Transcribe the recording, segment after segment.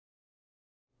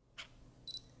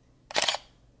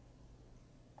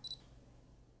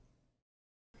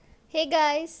Hey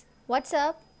guys, what's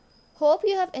up? Hope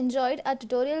you have enjoyed our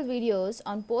tutorial videos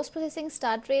on post-processing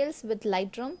start rails with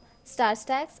Lightroom,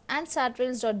 StarStax and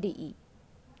startrails.de.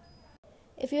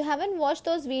 If you haven't watched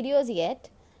those videos yet,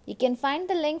 you can find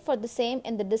the link for the same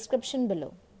in the description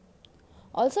below.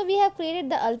 Also, we have created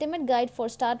the ultimate guide for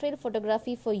start rail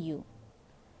photography for you,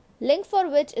 link for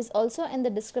which is also in the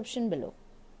description below.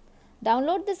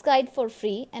 Download this guide for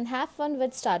free and have fun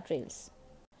with start rails.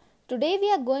 Today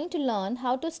we are going to learn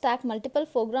how to stack multiple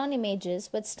foreground images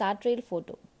with start rail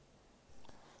photo.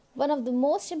 One of the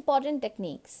most important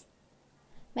techniques.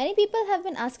 Many people have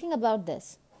been asking about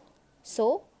this.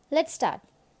 So, let's start.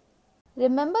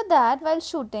 Remember that while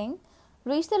shooting,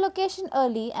 reach the location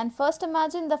early and first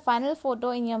imagine the final photo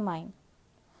in your mind.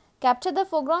 Capture the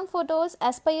foreground photos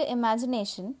as per your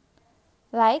imagination.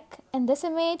 Like in this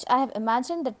image, I have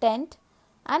imagined the tent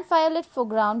and firelit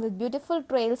foreground with beautiful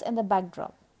trails in the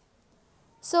backdrop.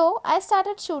 So, I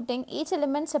started shooting each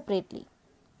element separately.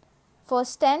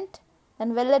 First tent,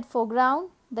 then well-lit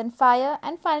foreground, then fire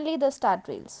and finally the start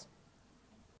rails.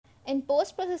 In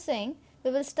post-processing, we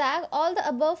will stack all the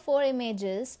above 4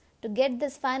 images to get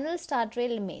this final start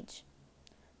rail image.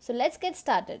 So, let's get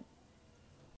started.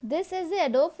 This is the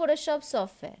Adobe Photoshop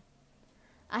software.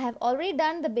 I have already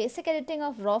done the basic editing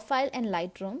of raw file in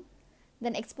Lightroom,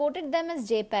 then exported them as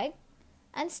JPEG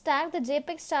and stacked the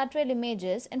JPEG start rail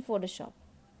images in Photoshop.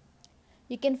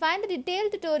 You can find the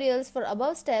detailed tutorials for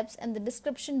above steps in the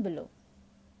description below.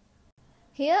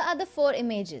 Here are the 4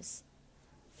 images: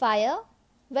 fire,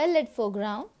 well-lit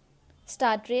foreground,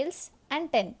 start rails and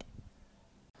tent.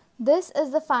 This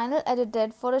is the final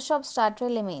edited Photoshop start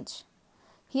rail image.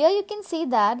 Here you can see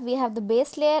that we have the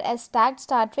base layer as stacked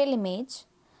start rail image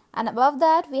and above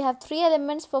that we have 3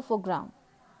 elements for foreground.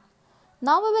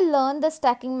 Now we will learn the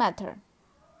stacking method.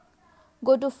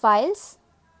 Go to Files,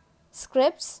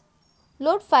 Scripts,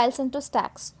 Load files into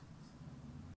stacks.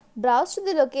 Browse to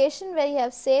the location where you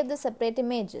have saved the separate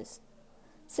images.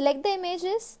 Select the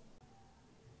images.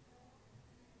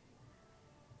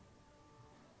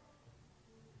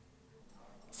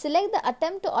 Select the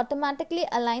attempt to automatically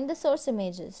align the source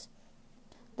images.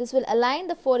 This will align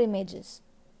the 4 images.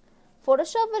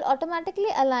 Photoshop will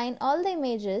automatically align all the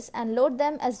images and load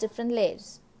them as different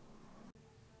layers.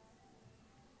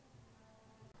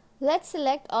 Let's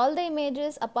select all the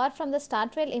images apart from the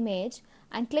start rail image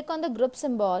and click on the group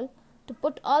symbol to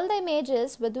put all the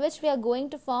images with which we are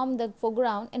going to form the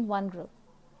foreground in one group.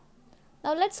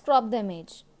 Now let's crop the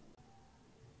image.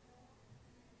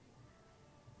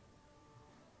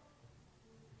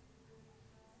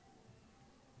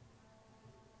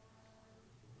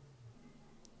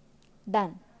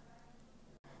 Done.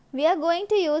 We are going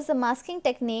to use the masking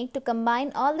technique to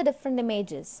combine all the different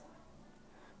images.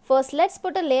 First, let's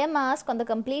put a layer mask on the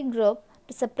complete group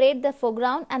to separate the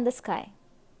foreground and the sky.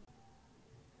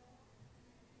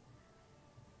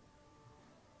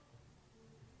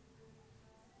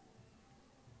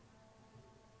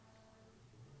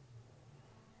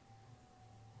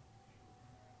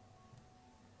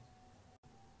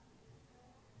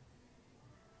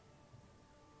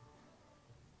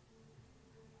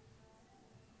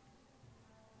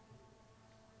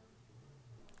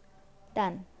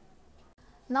 Done.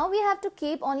 Now we have to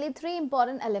keep only 3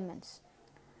 important elements: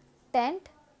 tent,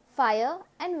 fire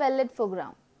and well-lit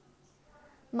foreground.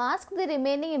 Mask the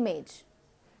remaining image.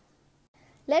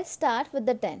 Let's start with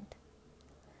the tent.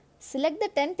 Select the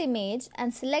tent image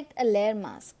and select a layer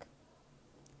mask.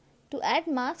 To add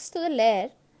masks to the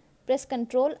layer, press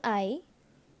Ctrl I.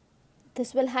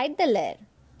 This will hide the layer.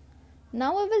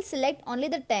 Now we will select only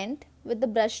the tent with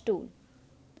the brush tool.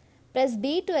 Press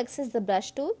B to access the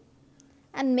brush tool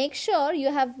and make sure you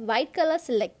have white color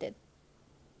selected.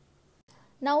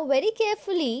 Now very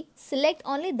carefully select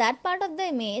only that part of the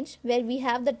image where we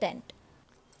have the tent.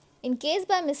 In case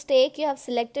by mistake you have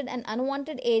selected an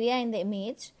unwanted area in the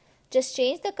image, just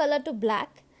change the color to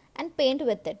black and paint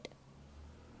with it.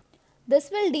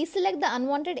 This will deselect the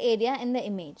unwanted area in the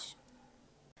image.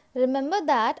 Remember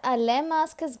that our layer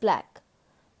mask is black,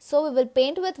 so we will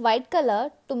paint with white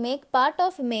color to make part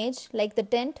of image like the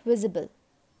tent visible.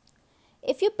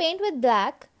 If you paint with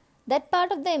black, that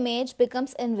part of the image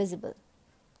becomes invisible.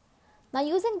 Now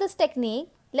using this technique,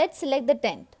 let's select the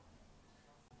tent.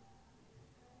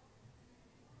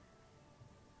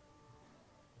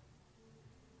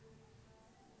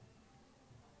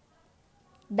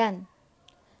 Done.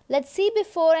 Let's see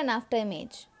before and after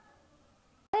image.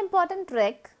 One important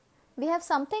trick, we have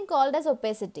something called as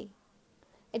opacity.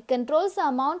 It controls the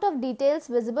amount of details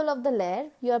visible of the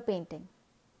layer you are painting.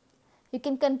 You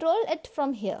can control it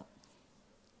from here.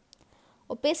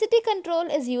 Opacity control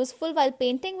is useful while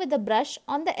painting with the brush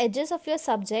on the edges of your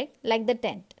subject like the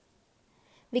tent.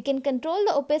 We can control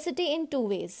the opacity in two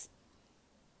ways.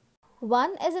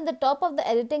 One is in the top of the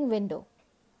editing window.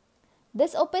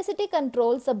 This opacity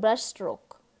controls the brush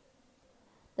stroke.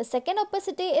 The second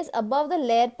opacity is above the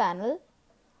layer panel,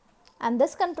 and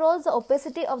this controls the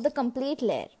opacity of the complete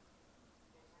layer.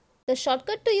 The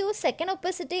shortcut to use second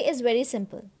opacity is very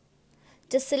simple.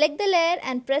 Just select the layer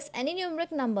and press any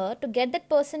numeric number to get that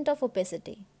percent of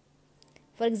opacity.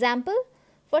 For example,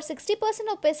 for 60%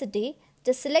 opacity,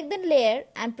 just select the layer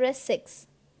and press 6.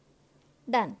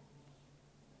 Done.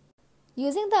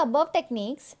 Using the above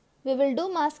techniques, we will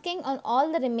do masking on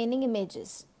all the remaining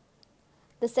images.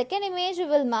 The second image we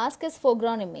will mask is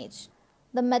foreground image.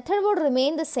 The method would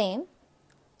remain the same.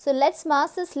 So let's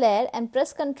mask this layer and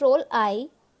press Ctrl I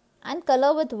and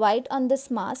color with white on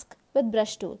this mask with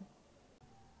brush tool.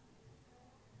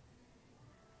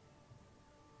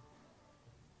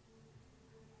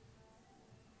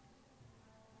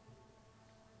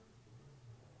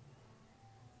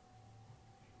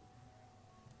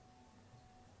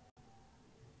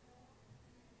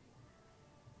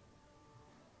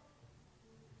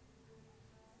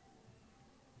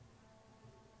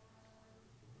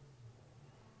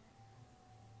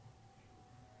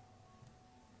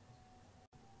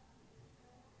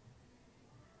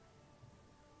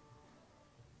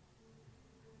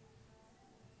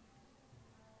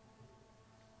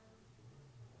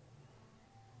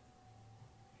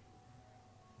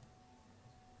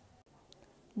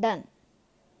 Done.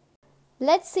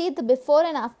 Let's see the before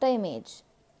and after image.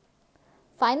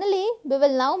 Finally, we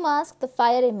will now mask the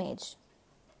fire image.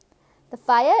 The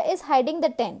fire is hiding the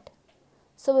tent.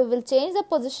 So we will change the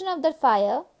position of the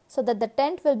fire so that the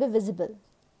tent will be visible.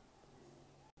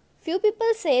 Few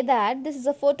people say that this is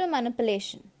a photo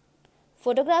manipulation.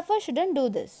 Photographers shouldn't do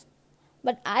this.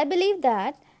 But I believe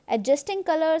that adjusting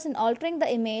colors and altering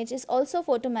the image is also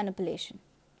photo manipulation.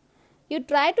 You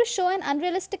try to show an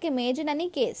unrealistic image in any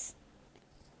case.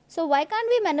 So why can't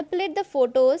we manipulate the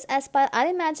photos as per our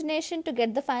imagination to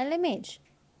get the final image?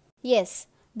 Yes,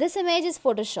 this image is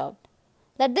photoshopped.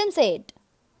 Let them say it.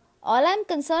 All I am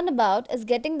concerned about is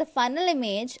getting the final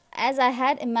image as I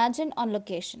had imagined on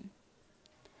location.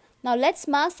 Now let's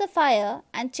mask the fire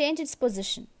and change its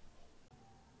position.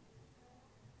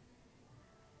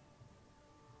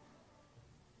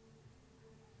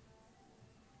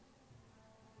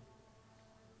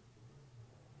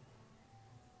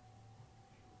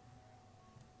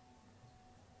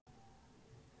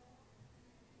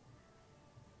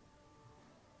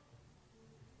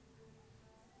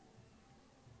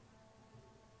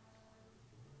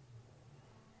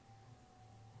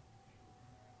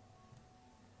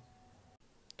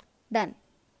 Done.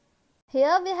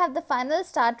 Here we have the final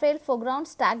star trail foreground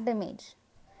stacked image.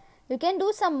 You can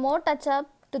do some more touch up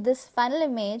to this final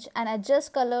image and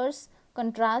adjust colors,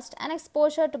 contrast and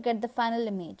exposure to get the final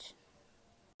image.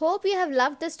 Hope you have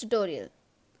loved this tutorial.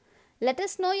 Let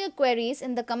us know your queries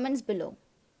in the comments below.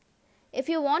 If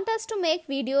you want us to make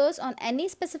videos on any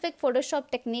specific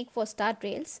Photoshop technique for star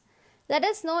trails, let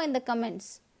us know in the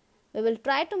comments. We will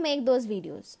try to make those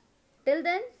videos. Till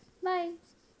then, bye.